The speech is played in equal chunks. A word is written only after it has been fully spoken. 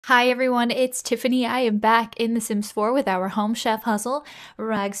Hi everyone, it's Tiffany. I am back in The Sims 4 with our Home Chef Hustle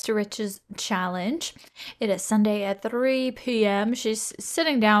Rags to Riches challenge. It is Sunday at 3 p.m. She's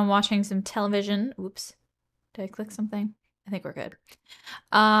sitting down watching some television. Oops, did I click something? I think we're good.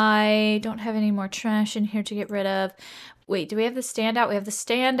 I don't have any more trash in here to get rid of. Wait, do we have the standout? We have the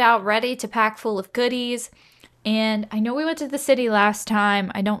standout ready to pack full of goodies. And I know we went to the city last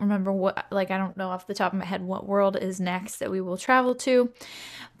time. I don't remember I don't know off the top of my head what world is next that we will travel to.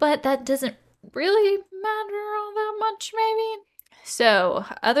 But that doesn't really matter all that much, maybe. So,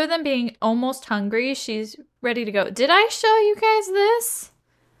 other than being almost hungry, she's ready to go. Did I show you guys this?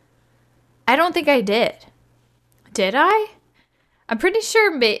 I don't think I did. Did I? I'm pretty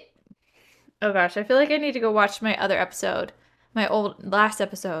sure. Oh gosh, I feel like I need to go watch my other episode. My last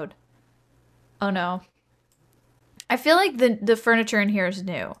episode. Oh no. I feel like the furniture in here is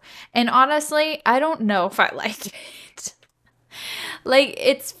new. And honestly, I don't know if I like it. Like,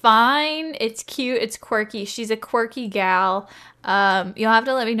 it's fine, it's cute, it's quirky. She's a quirky gal. You'll have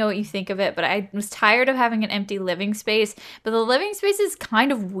to let me know what you think of it, but I was tired of having an empty living space. But the living space is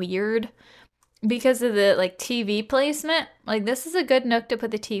kind of weird because of the like TV placement. Like, this is a good nook to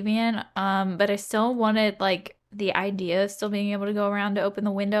put the TV in, but I still wanted like the idea of still being able to go around to open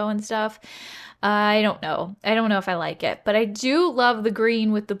the window and stuff. I don't know. I don't know if I like it, but I do love the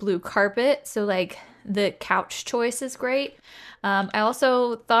green with the blue carpet. So like the couch choice is great. I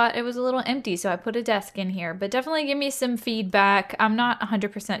also thought it was a little empty, so I put a desk in here, but definitely give me some feedback. I'm not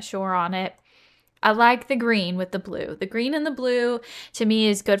 100% sure on it. I like the green with the blue. The green and the blue to me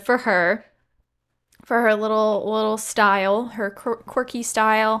is good for her little style, her quirky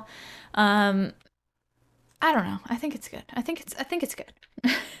style. Um, I don't know. I think it's good. I think it's good.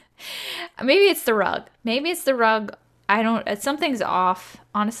 Maybe it's the rug. Maybe it's the rug. I don't. Something's off.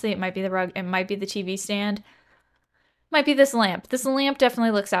 Honestly, it might be the rug. It might be the TV stand. Might be this lamp. This lamp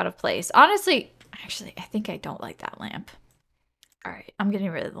definitely looks out of place. Honestly, actually, I think I don't like that lamp. All right, I'm getting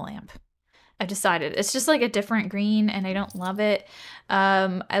rid of the lamp. I decided it's just like a different green and I don't love it.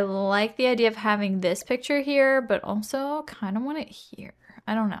 I like the idea of having this picture here, but also kind of want it here.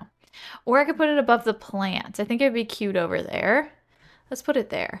 I don't know. Or I could put it above the plants. I think it'd be cute over there. Let's put it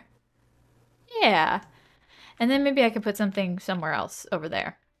there. Yeah. And then maybe I could put something somewhere else over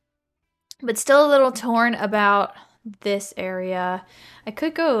there. But still a little torn about this area. I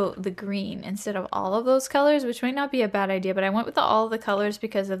could go the green instead of all of those colors, which might not be a bad idea, but I went with all of the colors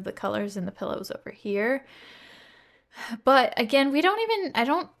because of the colors in the pillows over here. But again, I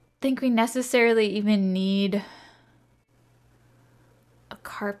don't think we necessarily even need a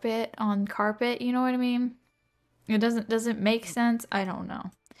carpet on carpet, you know what I mean? It doesn't make sense. I don't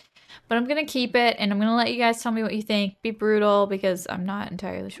know. But I'm gonna keep it and I'm gonna let you guys tell me what you think. Be brutal because I'm not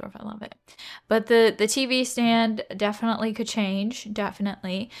entirely sure if I love it. But the TV stand definitely could change.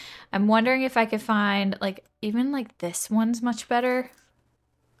 Definitely. I'm wondering if I could find like even like this one's much better.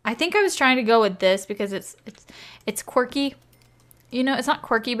 I think I was trying to go with this because it's quirky. You know, it's not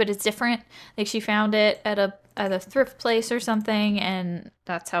quirky, but it's different. Like she found it at a thrift place or something, and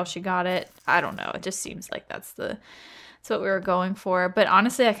that's how she got it. I don't know. It just seems like that's what we were going for. But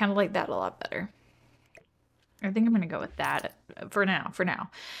honestly, I kind of like that a lot better. I think I'm gonna go with that for now. For now.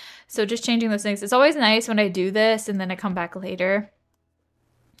 So just changing those things. It's always nice when I do this and then I come back later.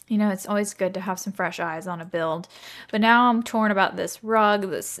 You know, it's always good to have some fresh eyes on a build. But now I'm torn about this rug.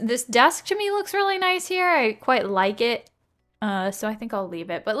 This desk to me looks really nice here. I quite like it. So I think I'll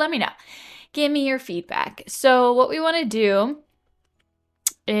leave it. But let me know. Give me your feedback. So what we want to do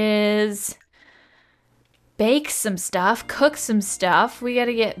is bake some stuff, cook some stuff. We got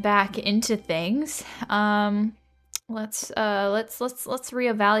to get back into things. Let's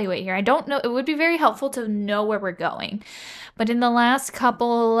reevaluate here. I don't know. It would be very helpful to know where we're going. But in the last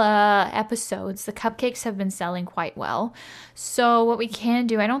couple episodes, the cupcakes have been selling quite well. So what we can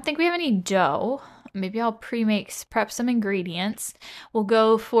do, I don't think we have any dough. Maybe I'll prep some ingredients. We'll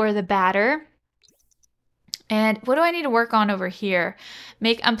go for the batter. And what do I need to work on over here?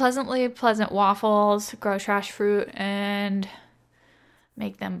 Make unpleasantly pleasant waffles, grow trash fruit, and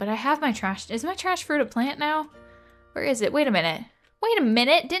make them. But I have my trash. Is my trash fruit a plant now? Where is it? Wait a minute. Wait a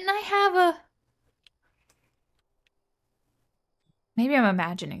minute. Didn't I have a... Maybe I'm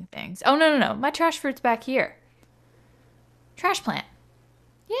imagining things. Oh, no. My trash fruit's back here. Trash plant.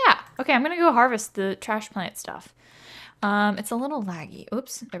 Yeah. Okay, I'm going to go harvest the trash plant stuff. It's a little laggy.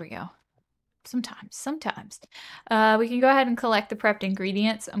 Oops. There we go. Sometimes. We can go ahead and collect the prepped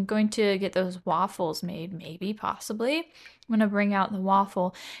ingredients. I'm going to get those waffles made, maybe, possibly. I'm going to bring out the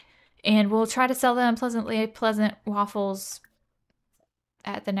waffle. And we'll try to sell the unpleasantly pleasant waffles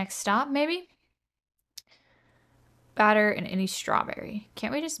at the next stop, maybe? batter, and any strawberry.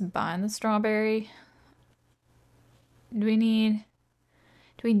 Can't we just bind the strawberry? Do we need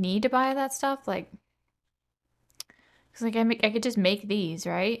to buy that stuff? Like, cause like I could just make these,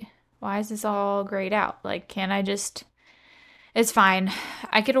 right? Why is this all grayed out? Like, can't I just? It's fine.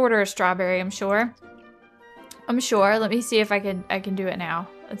 I could order a strawberry, I'm sure. Let me see if I can do it now.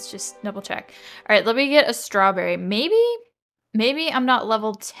 Let's just double check. All right, let me get a strawberry. Maybe I'm not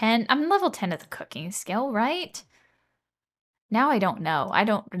level 10. I'm level 10 at the cooking skill, right? Now I don't know.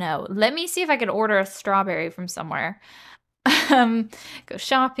 Let me see if I can order a strawberry from somewhere. Go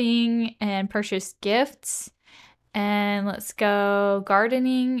shopping and purchase gifts. And let's go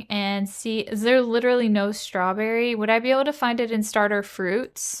gardening and see. Is there literally no strawberry? Would I be able to find it in starter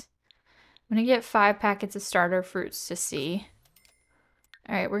fruits? I'm gonna get 5 packets of starter fruits to see.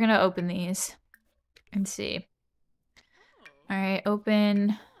 All right, we're gonna open these and see. All right,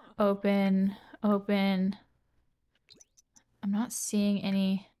 open. I'm not seeing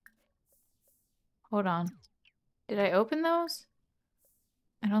any. Hold on. Did I open those?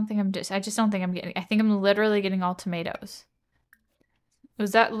 I just don't think I'm getting, I think I'm literally getting all tomatoes.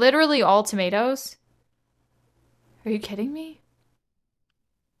 Was that literally all tomatoes? Are you kidding me?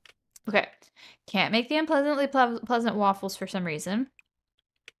 Okay. Can't make the unpleasantly pleasant waffles for some reason.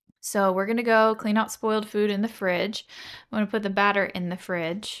 So we're gonna go clean out spoiled food in the fridge. I'm gonna put the batter in the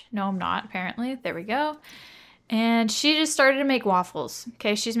fridge. No, I'm not, apparently. There we go. And she just started to make waffles.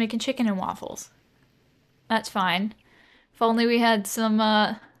 Okay, she's making chicken and waffles. That's fine. If only we had some,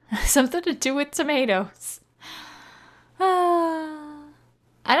 something to do with tomatoes. I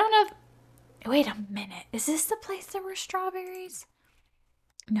don't know if... Wait a minute. Is this the place there were strawberries?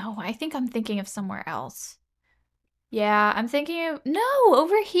 No, I think I'm thinking of somewhere else. Yeah, I'm thinking of... No,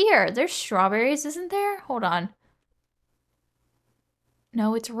 over here. There's strawberries, isn't there? Hold on.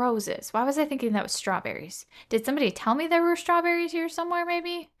 No, it's roses. Why was I thinking that was strawberries? Did somebody tell me there were strawberries here somewhere,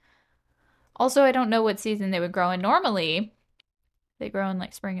 maybe? Also, I don't know what season they would grow in. Normally, they grow in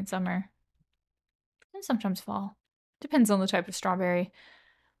like spring and summer. And sometimes fall. Depends on the type of strawberry.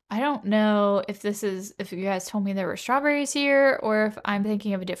 I don't know if if you guys told me there were strawberries here or if I'm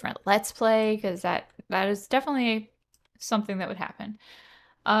thinking of a different Let's Play, because that is definitely something that would happen.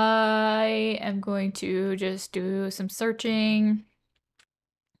 I am going to just do some searching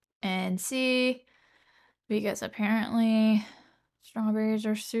and see, because apparently strawberries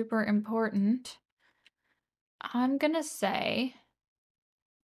are super important. I'm gonna say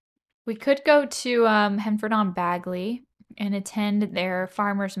we could go to Henford-on-Bagley and attend their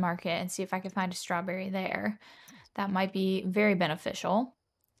farmer's market and see if I can find a strawberry there. That might be very beneficial.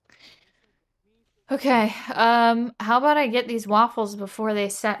 Okay, how about I get these waffles before they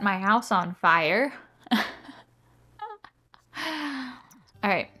set my house on fire? All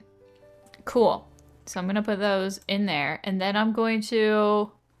right, cool. So I'm gonna put those in there, and then I'm going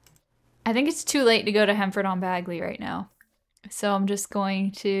to... I think it's too late to go to Henford-on-Bagley right now. So I'm just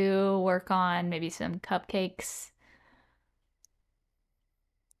going to work on maybe some cupcakes.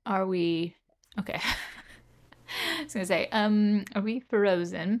 Are we... Okay. I was gonna say, are we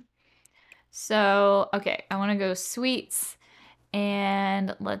frozen? So, okay, I want to go sweets,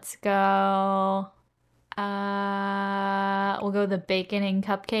 and let's go, we'll go the bacon and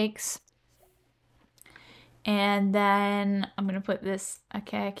cupcakes. And then I'm gonna put this,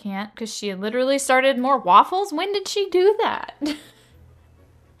 okay, I can't, because she literally started more waffles? When did she do that?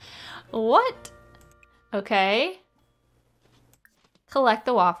 What? Okay. Collect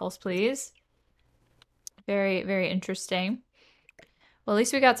the waffles, please. Very, very interesting. Well, at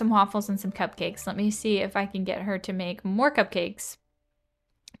least we got some waffles and some cupcakes. Let me see if I can get her to make more cupcakes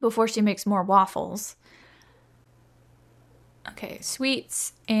before she makes more waffles. Okay,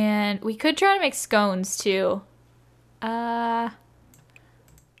 sweets, and we could try to make scones too. We'll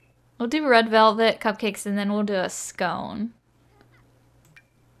do red velvet cupcakes and then we'll do a scone.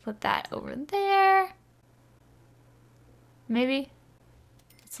 Put that over there. Maybe.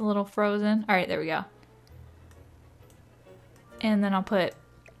 It's a little frozen. All right, there we go. And then I'll put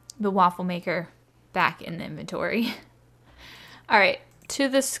the waffle maker back in the inventory. All right, to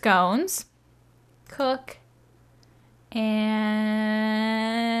the scones. Cook. And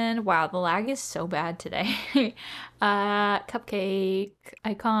wow, the lag is so bad today. Cupcake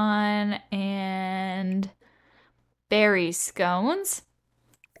icon and berry scones.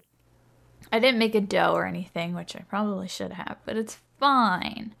 I didn't make a dough or anything, which I probably should have, but it's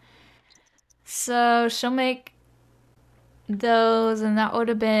fine. So she'll make those, and that would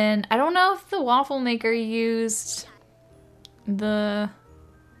have been... I don't know if the waffle maker used the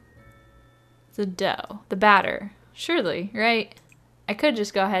dough, the batter. Surely, right? I could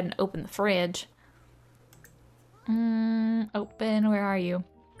just go ahead and open the fridge. Open, where are you?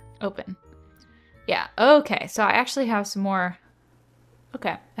 Open. Yeah, okay, so I actually have some more.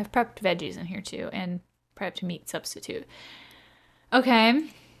 Okay, I've prepped veggies in here too, and prepped meat substitute. Okay,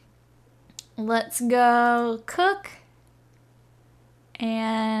 let's go cook.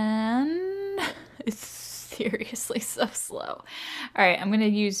 And it's seriously so slow. All right, I'm gonna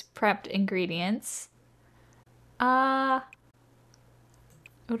use prepped ingredients. What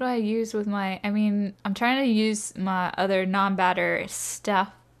do I use with my, I'm trying to use my other non-batter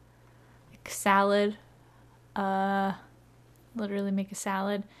stuff, like salad. Literally make a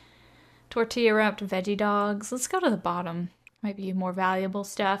salad. Tortilla wrapped veggie dogs. Let's go to the bottom. Might be more valuable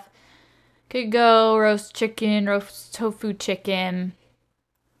stuff. Could go roast chicken, roast tofu chicken,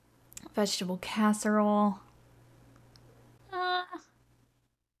 vegetable casserole.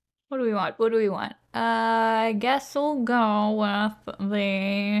 What do we want? What do we want? I guess we'll go with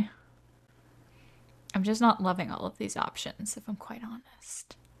the... I'm just not loving all of these options, if I'm quite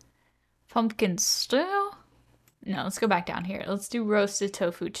honest. Pumpkin stew? No, let's go back down here. Let's do roasted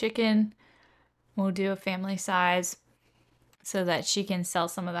tofu chicken. We'll do a family size so that she can sell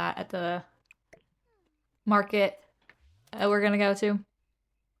some of that at the market that we're gonna go to.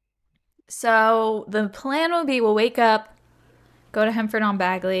 So the plan will be we'll wake up, go to Hemford on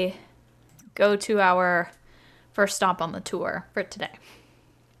Bagley, go to our first stop on the tour for today.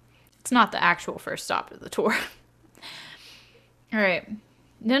 It's not the actual first stop of the tour. All right.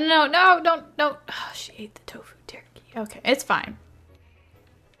 No, don't. Oh, she ate the tofu turkey. Okay, it's fine.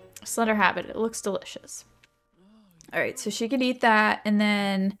 Just let her have it. It looks delicious. All right, so she could eat that, and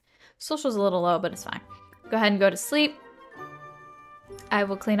then social's a little low, but it's fine. Go ahead and go to sleep. I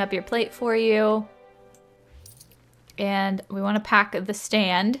will clean up your plate for you. And we want to pack the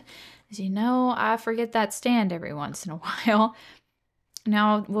stand. As you know, I forget that stand every once in a while.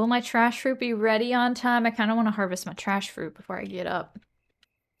 Now, will my trash fruit be ready on time? I kind of want to harvest my trash fruit before I get up.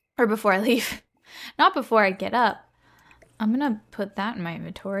 Or before I leave. Not before I get up. I'm going to put that in my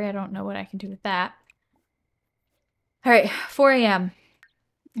inventory. I don't know what I can do with that. All right, 4 a.m.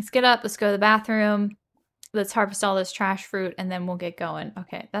 Let's get up. Let's go to the bathroom. Let's harvest all this trash fruit, and then we'll get going.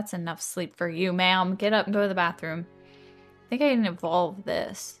 Okay, that's enough sleep for you, ma'am. Get up and go to the bathroom. I think I can evolve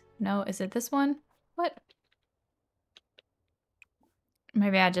this. No, is it this one? What?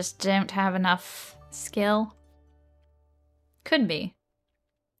 Maybe I just don't have enough skill. Could be.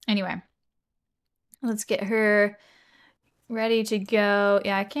 Anyway. Let's get her ready to go.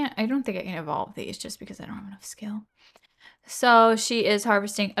 Yeah, I don't think I can evolve these just because I don't have enough skill. So she is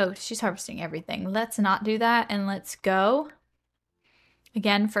harvesting. Oh, she's harvesting everything. Let's not do that and let's go.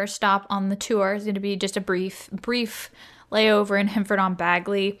 Again, first stop on the tour is going to be just a brief layover in Hemford on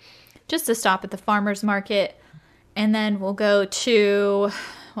Bagley. Just a stop at the farmer's market. And then we'll go to,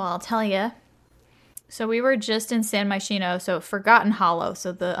 well, I'll tell you. So we were just in San Myscino, so Forgotten Hollow.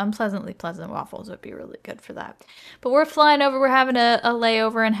 So the unpleasantly pleasant waffles would be really good for that. But we're flying over. We're having a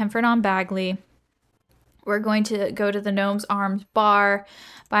layover in Hemford on Bagley. We're going to go to the Gnome's Arms bar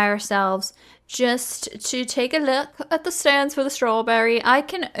by ourselves just to take a look at the stands for the strawberry. I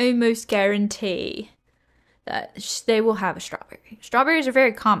can almost guarantee that they will have a strawberry. Strawberries are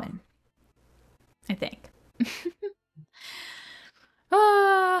very common, I think.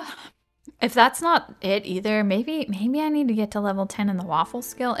 If that's not it either, maybe I need to get to level 10 in the waffle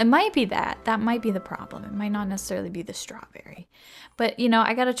skill. It might be that. That might be the problem. It might not necessarily be the strawberry. But, you know,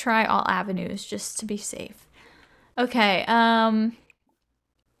 I gotta try all avenues just to be safe. Okay, oh,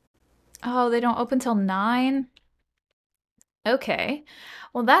 they don't open till 9? Okay.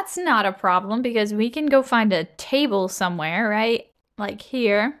 Well, that's not a problem because we can go find a table somewhere, right? Like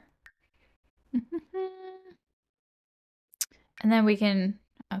here. And then we can...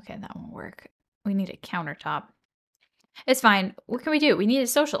 Okay, that won't work. We need a countertop. It's fine. What can we do? We need to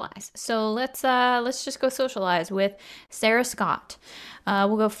socialize. So let's just go socialize with Sarah Scott.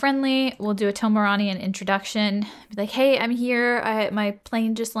 We'll go friendly. We'll do a Tomaranian introduction. Be like, hey, I'm here. My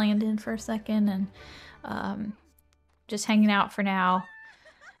plane just landed for a second and just hanging out for now.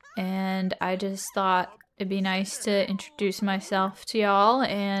 And I just thought it'd be nice to introduce myself to y'all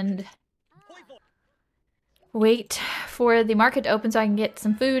and wait for the market to open so I can get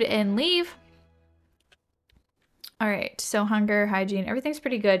some food and leave. All right, so hunger, hygiene, everything's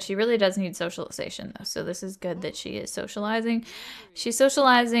pretty good. She really does need socialization though, so this is good that she is socializing. She's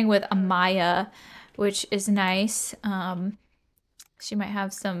socializing with Amaya, which is nice. She might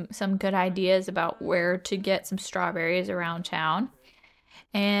have some good ideas about where to get some strawberries around town.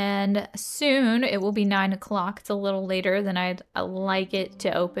 And soon it will be 9 o'clock. It's a little later than I'd like it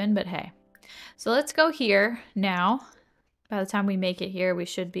to open, but hey. So let's go here now. By the time we make it here, we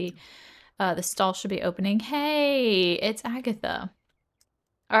should be The stall should be opening. Hey, it's Agatha.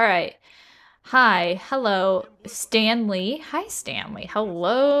 All right. Hi. Hello, Stanley. Hi, Stanley.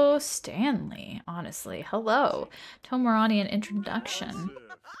 Hello, Stanley. Honestly, hello. Tomarani, an introduction.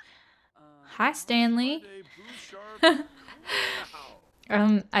 Hi, Stanley.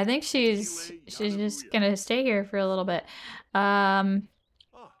 I think she's just gonna stay here for a little bit.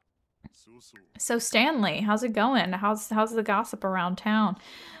 So Stanley, how's it going? How's the gossip around town?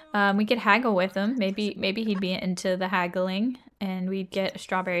 We could haggle with him. Maybe he'd be into the haggling, and we'd get a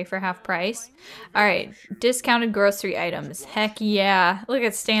strawberry for half price. All right, discounted grocery items. Heck yeah! Look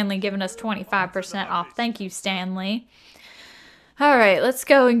at Stanley giving us 25% off. Thank you, Stanley. All right, let's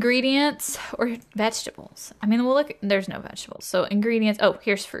go. Ingredients or vegetables. I mean, we'll look. There's no vegetables, so ingredients. Oh,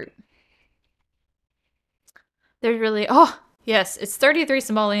 here's fruit. There's really. Oh, yes, it's 33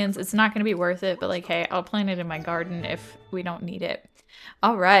 simoleons. It's not going to be worth it, but like, hey, I'll plant it in my garden if we don't need it.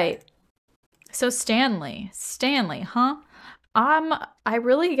 All right. So Stanley, huh? I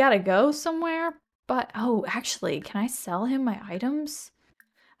really gotta go somewhere, but oh, actually, can I sell him my items?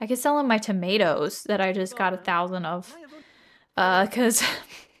 I could sell him my tomatoes that I just got 1,000 of. Cause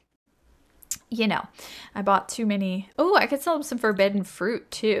you know, I bought too many. Oh, I could sell him some forbidden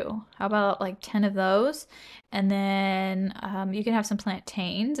fruit too. How about like 10 of those? And then you can have some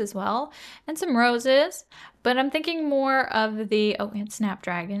plantains as well and some roses. But I'm thinking more of the, oh, and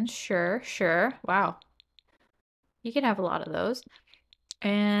snapdragons. Sure, sure. Wow. You can have a lot of those.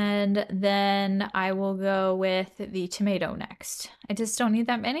 And then I will go with the tomato next. I just don't need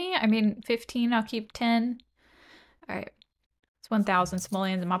that many. I mean, 15, I'll keep 10. All right. 1,000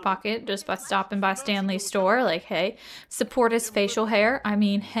 simoleons in my pocket just by stopping by Stanley's store. Like, hey, support his facial hair. I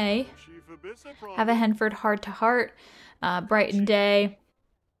mean, hey, have a Henford heart-to-heart, Brighton Day,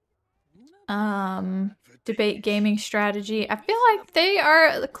 debate gaming strategy. I feel like they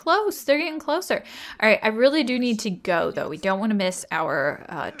are close. They're getting closer. All right, I really do need to go, though. We don't want to miss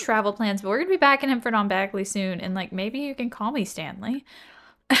our travel plans, but we're going to be back in Henford on Bagley soon, and, like, maybe you can call me Stanley.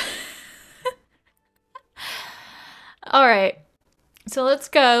 All right. So let's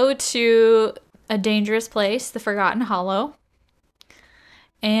go to a dangerous place, the Forgotten Hollow.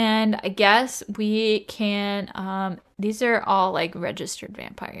 And I guess we can, these are all like registered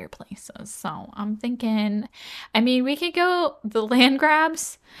vampire places. So I'm thinking, I mean, we could go the land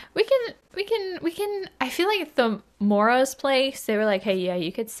grabs. We can, I feel like the Mora's place, they were like, hey, yeah,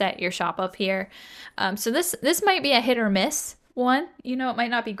 you could set your shop up here. So this might be a hit or miss one. You know, it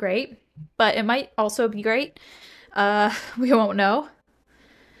might not be great, but it might also be great. We won't know.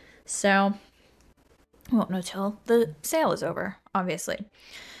 So, we won't know till the sale is over, obviously.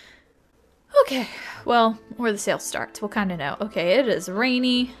 Okay, well, where the sale starts, we'll kind of know. Okay, it is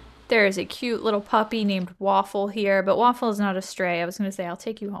rainy. There is a cute little puppy named Waffle here, but Waffle is not a stray. I was going to say, I'll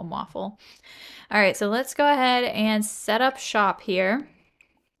take you home, Waffle. All right, so let's go ahead and set up shop here.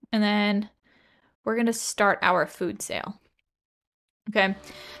 And then we're going to start our food sale. Okay,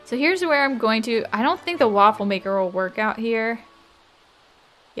 so here's where I'm going to, I don't think the waffle maker will work out here.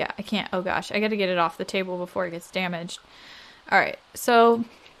 Yeah, I can't, oh gosh, I gotta get it off the table before it gets damaged. All right, so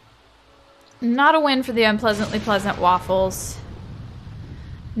not a win for the unpleasantly pleasant waffles.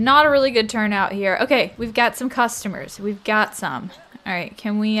 Not a really good turnout here. Okay, we've got some customers. We've got some. All right,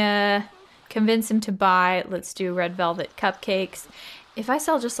 can we convince him to buy? Let's do red velvet cupcakes. If I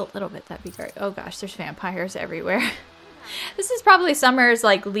sell just a little bit, that'd be great. Oh gosh, there's vampires everywhere. This is probably Summer's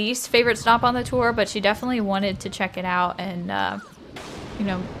like least favorite stop on the tour, but she definitely wanted to check it out and you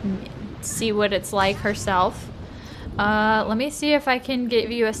know, see what it's like herself. Let me see if I can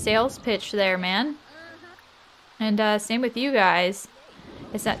give you a sales pitch there, man. And same with you guys.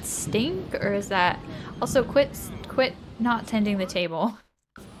 Is that stink or is that also quit not tending the table?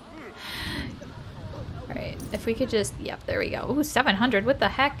 Alright, if we could just, yep, there we go. Ooh, 700, what the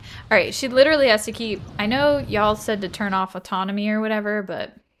heck? Alright, she literally has to keep, I know y'all said to turn off autonomy or whatever,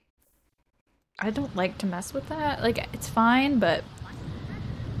 but I don't like to mess with that. Like, it's fine, but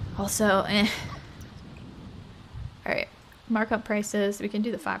also, eh. Alright, markup prices, we can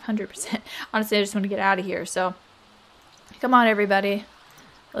do the 500%. Honestly, I just want to get out of here, so come on, everybody.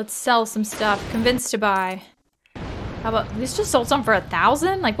 Let's sell some stuff. Convince to buy. How about, this just sold some for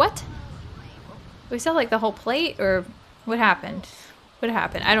 1,000? Like, what? We sell like the whole plate, or what happened? What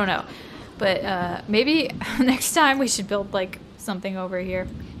happened? I don't know. But maybe next time we should build like something over here.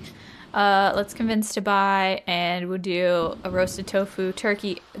 Let's convince to buy, and we'll do a roasted tofu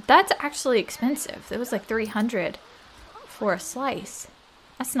turkey. That's actually expensive. It was like 300 for a slice.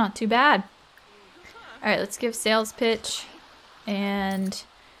 That's not too bad. All right, let's give sales pitch and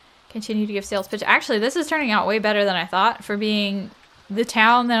continue to give sales pitch. Actually, this is turning out way better than I thought for being the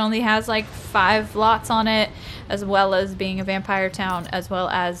town that only has like 5 lots on it, as well as being a vampire town, as well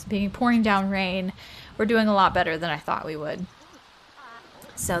as being pouring down rain, we're doing a lot better than I thought we would.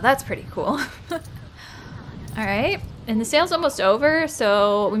 So that's pretty cool. All right, and the sale's almost over,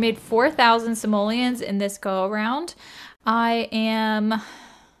 so we made 4,000 simoleons in this go around. I am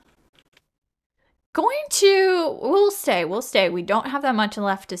going to, we'll stay. We don't have that much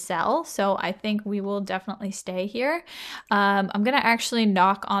left to sell, so I think we will definitely stay here. I'm gonna actually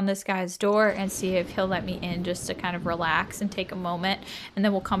knock on this guy's door and see if he'll let me in, just to kind of relax and take a moment, and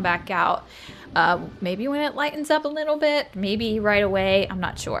then we'll come back out. Maybe when it lightens up a little bit, maybe right away, I'm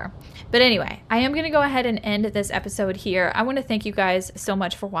not sure. But anyway, I am gonna go ahead and end this episode here. I want to thank you guys so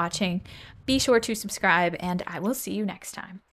much for watching. Be sure to subscribe, and I will see you next time.